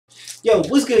Yo,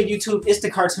 what's good, YouTube? It's the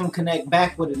CartoonConnect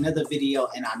back with another video,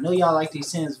 and I know y'all like these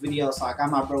Sims videos, so I got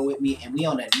my bro with me, and we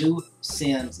on a new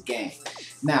Sims game.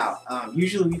 Now,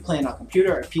 usually we playing on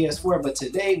computer or PS4, but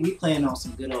today we playing on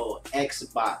some good old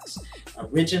Xbox,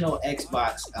 original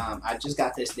Xbox. I just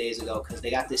got this days ago because they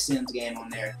got this Sims game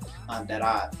on there that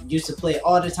I used to play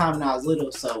all the time when I was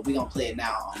little, so we gonna play it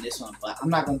now on this one. But I'm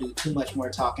not gonna do too much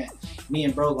more talking. Me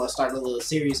and bro gonna start a little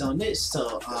series on this,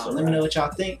 so let me know what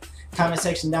y'all think. Comment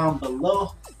section down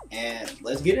below, and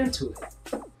let's get into it.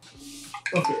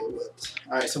 Okay,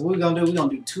 alright, so what we're gonna do, we're gonna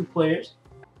do 2 players.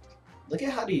 Look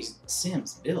at how these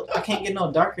Sims built. I can't get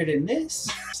no darker than this.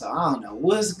 So I don't know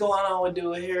what's going on with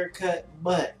doing a haircut,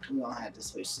 but we're gonna have to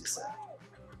switch this up.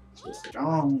 Switch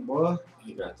strong, boy.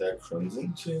 You got that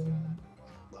crimson chin.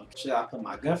 Should I put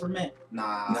my government?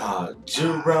 Nah,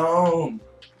 Jerome.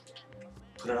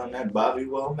 Put it on that Bobby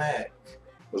Womack.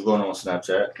 What's going on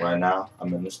Snapchat? Right now,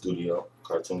 I'm in the studio,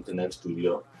 CartoonConnect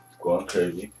studio, going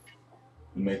crazy.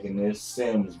 We're making this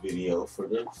Sims video for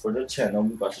the channel.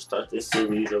 We about to start this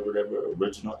series or whatever,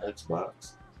 original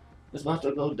Xbox. It's about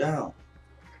to go down.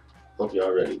 Hope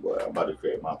y'all ready, boy. I'm about to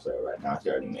create my player right now. He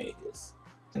already made this.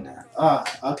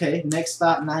 Okay. Next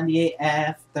stop, 98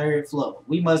 Ave, 3rd floor.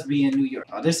 We must be in New York.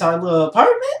 Oh, this our little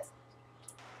apartment?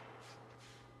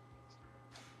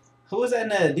 Who was that in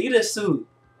the Adidas suit?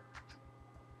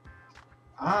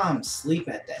 I'm sleep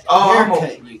at that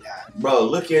haircut you got. Bro,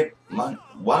 look at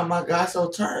why my guy so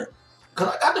turned? Cause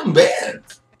I got them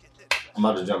bands. I'm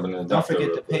about to jump in the dumpster. Don't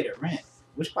forget to pay the rent.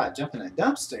 Which part jump in the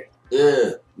dumpster?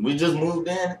 Yeah, we just moved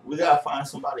in. We gotta find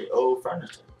somebody old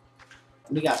furniture.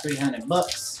 We got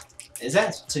 $300. Is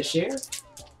that to share?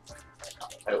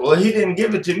 Well, he didn't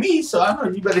give it to me, so I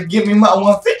know you better give me my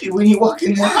 $150 when you walk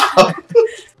in the house.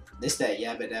 This that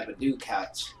yabba dabba doo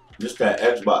couch. Just that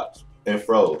Xbox. It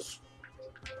froze.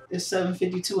 It's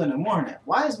 7:52 in the morning.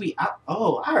 Why is we out?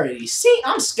 Oh, I already see.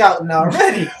 I'm scouting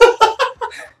already.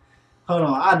 Hold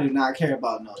on. I do not care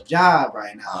about no job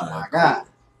right now. Oh my God.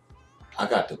 I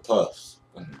got the puffs.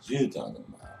 What are you talking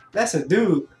about? That's a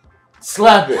dude.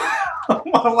 Slap it.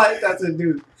 My life, that's a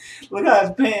dude. Look how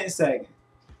his pants sagging.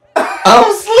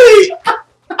 I'm asleep.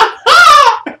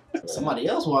 Somebody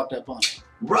else walked up on him.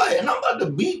 Right, and I'm about to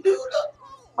beat dude up.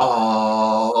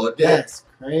 Oh, that's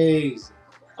crazy.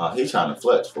 Oh, he's trying to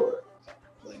flex for it.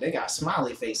 Look, they got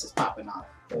smiley faces popping off.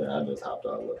 Yeah, I just hopped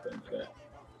all up into that.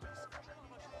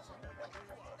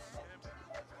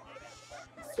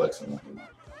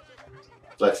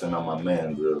 Flexing on my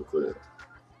man real quick.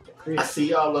 I see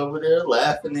y'all over there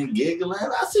laughing and giggling.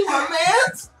 I see my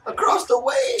mans across the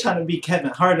way. Trying to be Kevin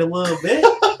Hart a little bit.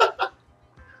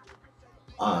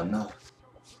 Oh, no.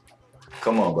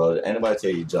 Come on, bro. Anybody tell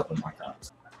you jump in my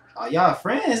comments? Oh, y'all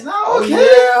friends now? Oh, okay.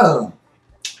 Yeah.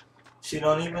 She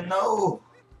don't even know.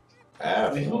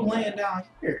 Wait, who laying down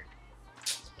here?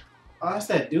 Oh, that's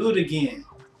that dude again.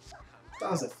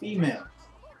 That was a female.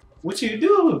 What you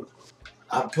do?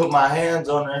 I put my hands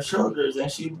on her shoulders and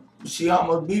she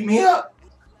almost beat me up.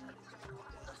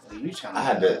 Well, you trying I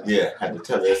had to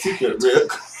tell her a secret real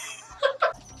quick.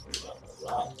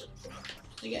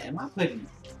 Nigga, am I putting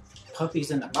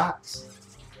puppies in the box?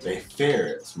 They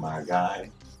ferrets, my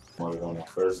guy. Wanted on the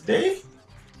first day?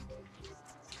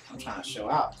 I'm trying to show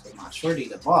out because my shorty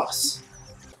the boss.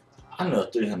 I know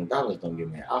 $300 don't give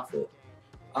me an outfit.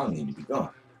 I don't need to be gone.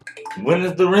 When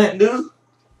is the rent due?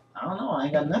 I don't know. I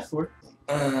ain't got enough for it.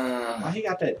 Why he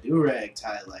got that do-rag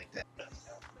tied like that?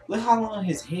 Look how long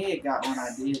his head got when I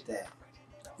did that.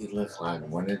 He looks like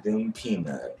one of them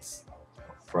peanuts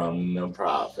from the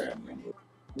Proud Family.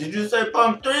 Did you say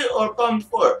pump 3 or pump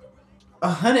 4?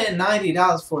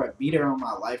 $190 for a beater on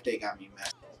my life. They got me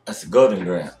mad. That's a golden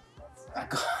gram. I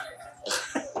got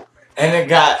it. And it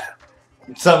got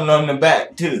something on the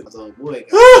back too. Oh boy.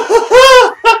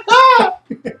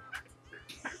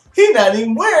 He not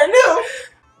even wearing them.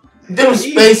 Them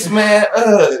spaceman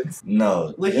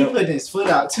no. Look, he put his foot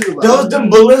out too. Like, those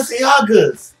them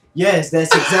Balenciagas. Yes,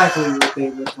 that's exactly what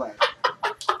they look like.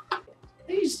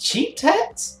 These cheap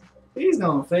tats? These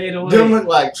gonna fade away. Them look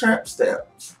like tramp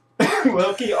stamps.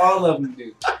 Well, all of them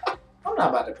do. I'm not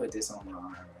about to put this on my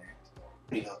arm, man.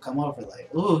 You gonna come over like,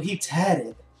 ooh, he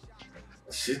tatted.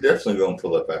 She's definitely gonna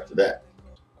pull up after that.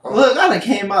 Oh. Look, I done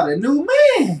came out a new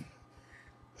man.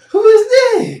 Who is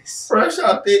this? Fresh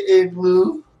out the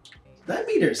igloo. That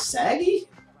meter saggy?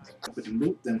 With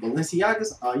them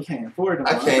Balenciagas? Oh, you can't afford them.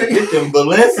 I can't get them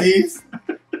Balenci's.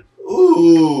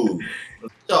 Ooh.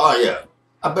 Oh yeah.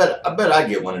 I bet I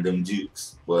get one of them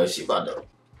jukes. Boy, she about to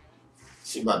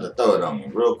throw it on me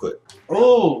real quick.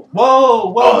 Oh,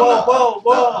 whoa.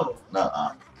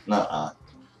 Nuh-uh.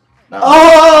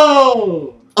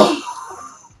 Oh!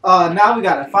 Now we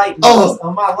gotta fight.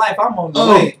 On my life, I'm on the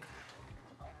way.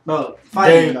 Bro,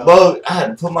 fighting, bro. I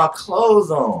had to put my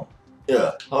clothes on.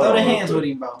 Yeah. Throw the hands with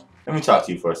him, bro. Let me talk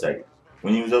to you for a second.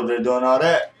 When you was over there doing all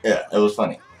that, yeah, it was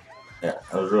funny. Yeah,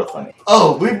 it was real funny.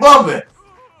 Oh, we bumping.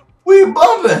 We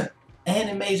bumping. And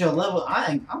it made your level.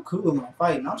 I'm cool on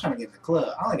fighting. I'm trying to get in the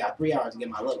club. I only got 3 hours to get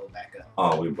my level back up.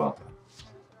 Oh, we bumping.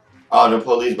 Oh, the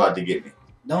police about to get me.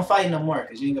 Don't fight no more,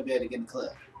 because you ain't going to be able to get in the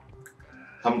club.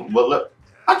 But look,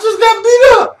 I just got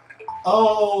beat up.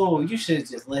 Oh, you should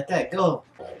just let that go.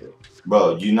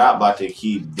 Bro, you not about to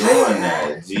keep doing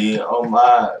that, G. Oh,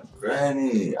 my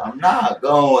granny. I'm not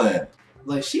going.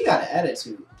 Look, she got an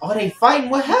attitude. Oh, they fighting?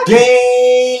 What happened?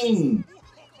 Dang!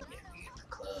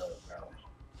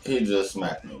 He just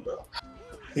smacked me, bro.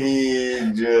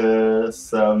 He just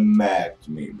smacked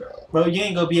me, bro. Bro, you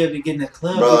ain't gonna be able to get in the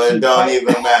club. Bro, it don't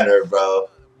even matter, bro.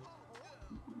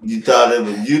 You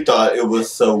thought it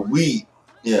was so weak.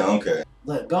 Yeah, okay.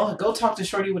 Look, go talk to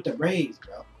Shorty with the braids,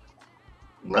 bro.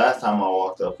 Last time I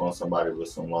walked up on somebody with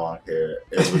some long hair,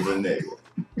 it was a nigga.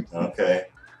 Okay.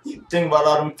 You think about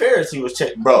all them fairs he was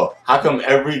checking. Bro, how come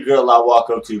every girl I walk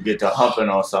up to get to humping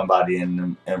on somebody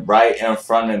and right in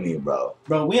front of me, bro?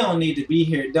 Bro, we don't need to be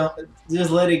here. Don't just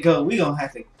let it go. We gonna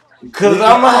have to. Cause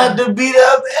I'm gonna have to beat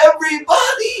up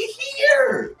everybody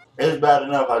here. It's bad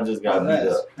enough I just got beat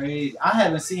up. Crazy. I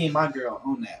haven't seen my girl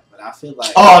on that, but I feel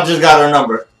like. Oh, I just got her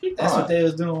number. That's what they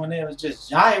was doing when they was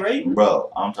just gyrating. Bro,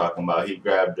 I'm talking about he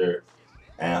grabbed her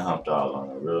and humped all on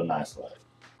her real nice like.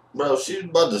 Bro, she was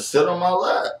about to sit on my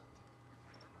lap.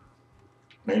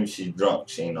 Maybe she's drunk.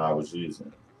 She didn't know I was using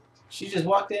it. She just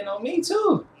walked in on me,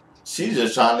 too. She's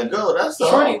just trying to go. That's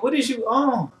all. Shorty, what is you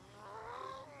on?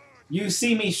 You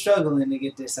see me struggling to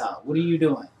get this out. What are you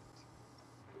doing?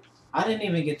 I didn't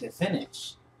even get to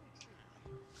finish.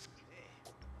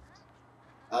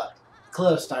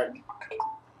 Club starting.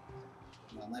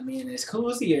 You gonna let me in this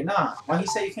koozie or not? Why he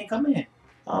say you can't come in?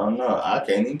 I don't know. I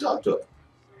can't even talk to her.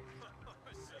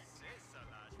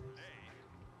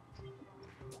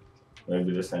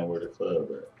 Maybe this ain't where the club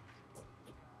at.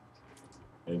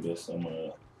 Maybe it's somewhere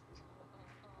else.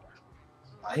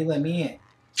 Oh, he let me in.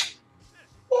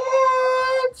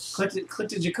 What? Click the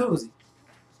jacuzzi.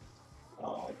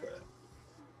 Oh, okay.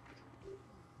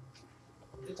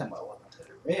 You're talking about welcome to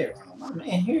the red room. I'm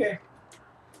in here.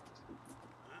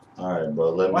 Alright,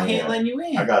 bro. Let me Why he ain't letting you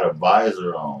in? I got a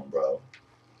visor on, bro.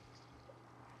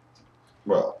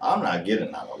 Bro, I'm not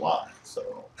getting out of line,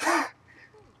 so.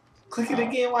 Click it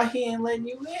again. Why he ain't letting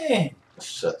you in?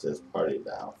 Shut this party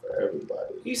down for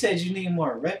everybody. You said you need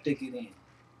more rep to get in.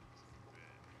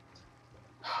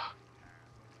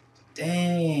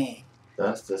 Dang.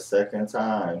 That's the second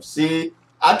time. See,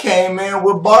 I came in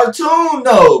with Bartoon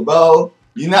though, bro.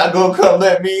 You not gonna come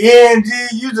let me in, G.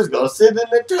 You just gonna sit in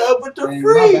the tub with the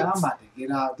freaks. I'm about to get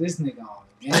out this nigga on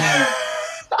again.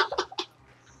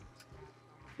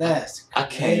 That's crazy. I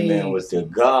came in with the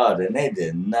God and they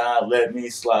did not let me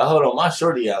slide. Hold on, my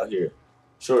shorty out here.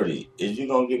 Shorty, is you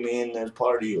gonna get me in this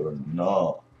party or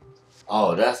no?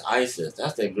 Oh, that's Isis.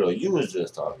 That's that girl you was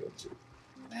just talking to.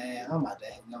 Man, I'm about to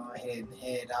go ahead and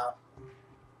head out.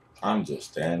 I'm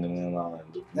just standing in line.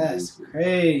 That's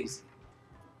crazy.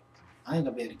 I ain't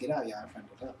gonna be able to get out, y'all. In front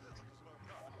of the door.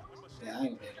 Yeah, I ain't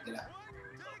gonna be able to get out.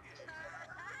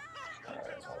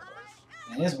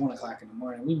 Man, it's 1 o'clock in the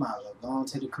morning. We might as well go on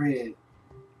to the crib.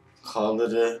 Call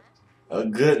it a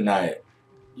good night.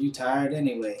 You tired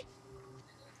anyway.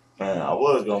 Man, I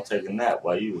was gonna take a nap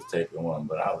while you was taking one,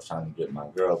 but I was trying to get my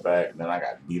girl back, and then I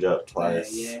got beat up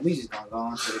twice. Yeah, we just gonna go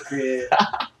on to the crib.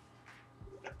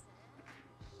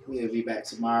 We'll be back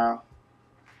tomorrow.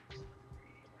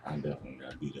 I definitely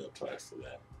got beat up twice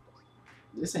today.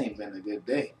 This ain't been a good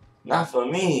day. Not for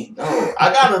me. No,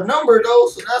 I got a number though,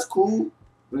 so that's cool.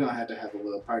 We're gonna have to have a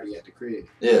little party at the crib.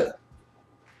 Yeah.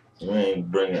 We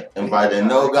ain't inviting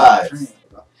no guys.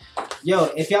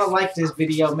 Yo, if y'all like this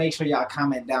video, make sure y'all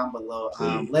comment down below.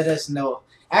 Let us know.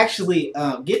 Actually,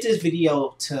 get this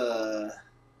video to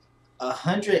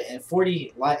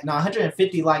 150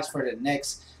 likes for the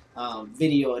next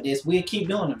video of this. We'll keep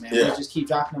doing them, man. Yeah. We'll just keep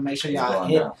dropping them. Make sure y'all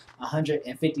hit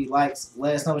 150 likes.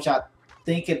 Let us know what y'all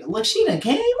thinking. Look, she done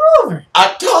came over.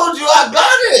 I told you I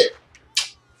got it.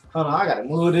 Hold on, I gotta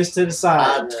move this to the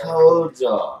side. I told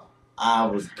y'all I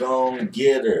was gonna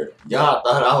get her. Y'all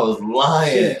thought I was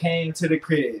lying. She came to the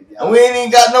crib, y'all. We ain't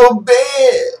even got no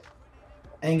bed.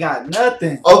 Ain't got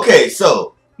nothing. Okay,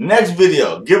 so next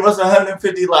video, give us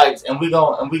 150 likes and we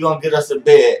gonna get us a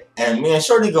bed and me and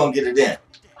Shorty gonna get it in.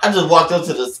 I just walked up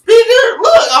to the speaker.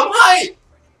 Look, I'm hyped.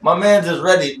 My man's just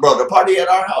ready, bro. The party at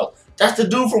our house. That's the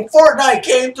dude from Fortnite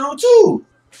came through too.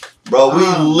 Bro, we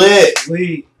lit.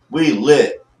 We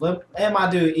lit. And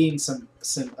my dude eating some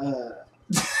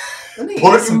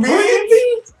Pork and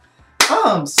beans?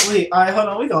 I'm sleep. Alright, hold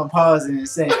on. We're gonna pause it and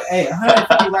say, hey,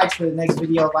 150 likes for the next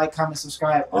video. Like, comment,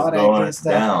 subscribe, all that good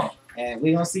stuff. And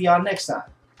we're gonna see y'all next time.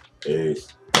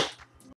 Peace.